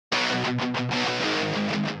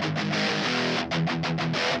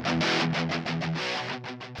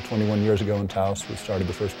"21 years ago in Taos, we started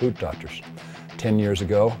the first Bootdoctors. 10 years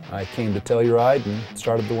ago, I came to Telluride and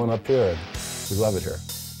started the one up here, and we love it here.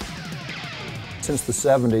 Since the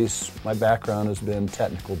 70s, my background has been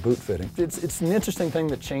technical boot fitting. It's an interesting thing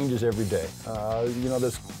that changes every day. You know,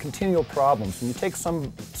 there's continual problems. When you take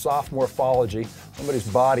some soft morphology, somebody's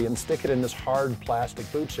body, and stick it in this hard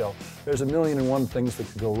plastic boot shell, there's a million and one things that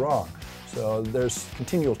could go wrong. So there's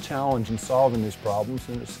continual challenge in solving these problems,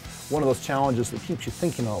 and it's one of those challenges that keeps you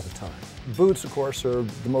thinking all the time. Boots, of course, are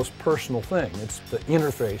the most personal thing. It's the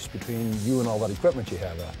interface between you and all that equipment you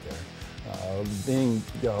have out there.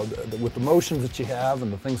 With the motions that you have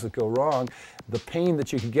and the things that go wrong, the pain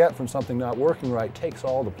that you could get from something not working right takes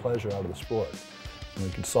all the pleasure out of the sport. When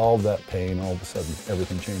we can solve that pain, all of a sudden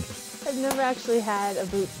everything changes. I've never actually had a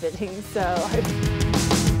boot fitting, so.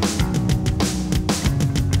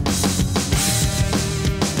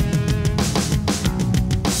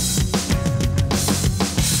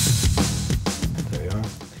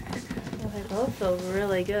 Feel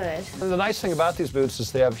really good. And the nice thing about these boots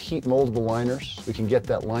is they have heat moldable liners. We can get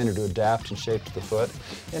that liner to adapt and shape to the foot.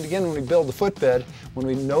 And again, when we build the footbed, when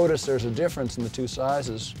we notice there's a difference in the two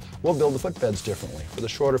sizes, we'll build the footbeds differently. For the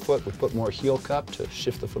shorter foot, we put more heel cup to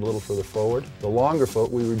shift the foot a little further forward. The longer foot,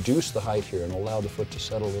 we reduce the height here and allow the foot to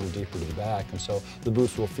settle a little deeper to the back, and so the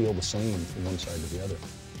boots will feel the same from one side to the other.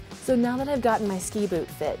 So now that I've gotten my ski boot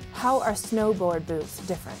fit, how are snowboard boots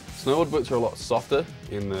different? Snowboard boots are a lot softer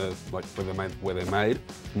in the where they're made,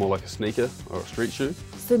 more like a sneaker or a street shoe.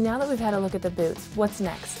 So now that we've had a look at the boots, what's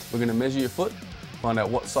next? We're going to measure your foot, find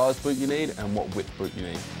out what size boot you need and what width boot you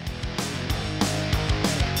need.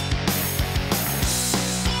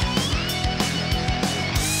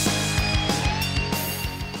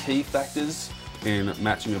 Key factors in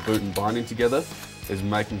matching your boot and binding together is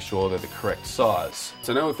making sure they're the correct size.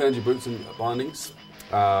 So now we've found your boots and bindings,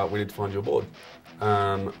 we need to find your board.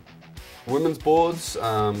 Women's boards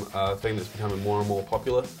are a thing that's becoming more and more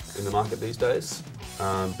popular in the market these days,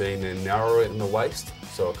 being they're narrower in the waist,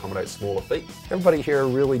 so accommodate smaller feet. Everybody here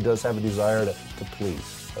really does have a desire to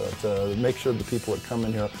please, to make sure the people that come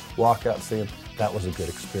in here walk out saying, that was a good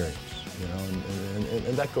experience. You know,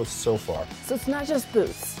 and that goes so far. So it's not just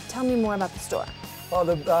boots. Tell me more about the store. Well,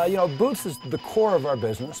 you know, boots is the core of our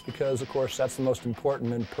business because, of course, that's the most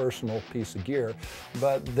important and personal piece of gear.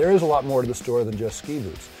 But there is a lot more to the store than just ski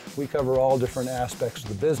boots. We cover all different aspects of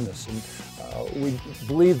the business, and we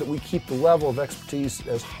believe that we keep the level of expertise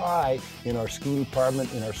as high in our ski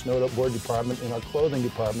department, in our snowboard department, in our clothing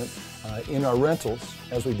department, in our rentals,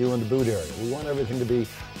 as we do in the boot area. We want everything to be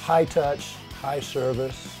high touch, high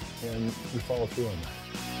service, and we follow through on that.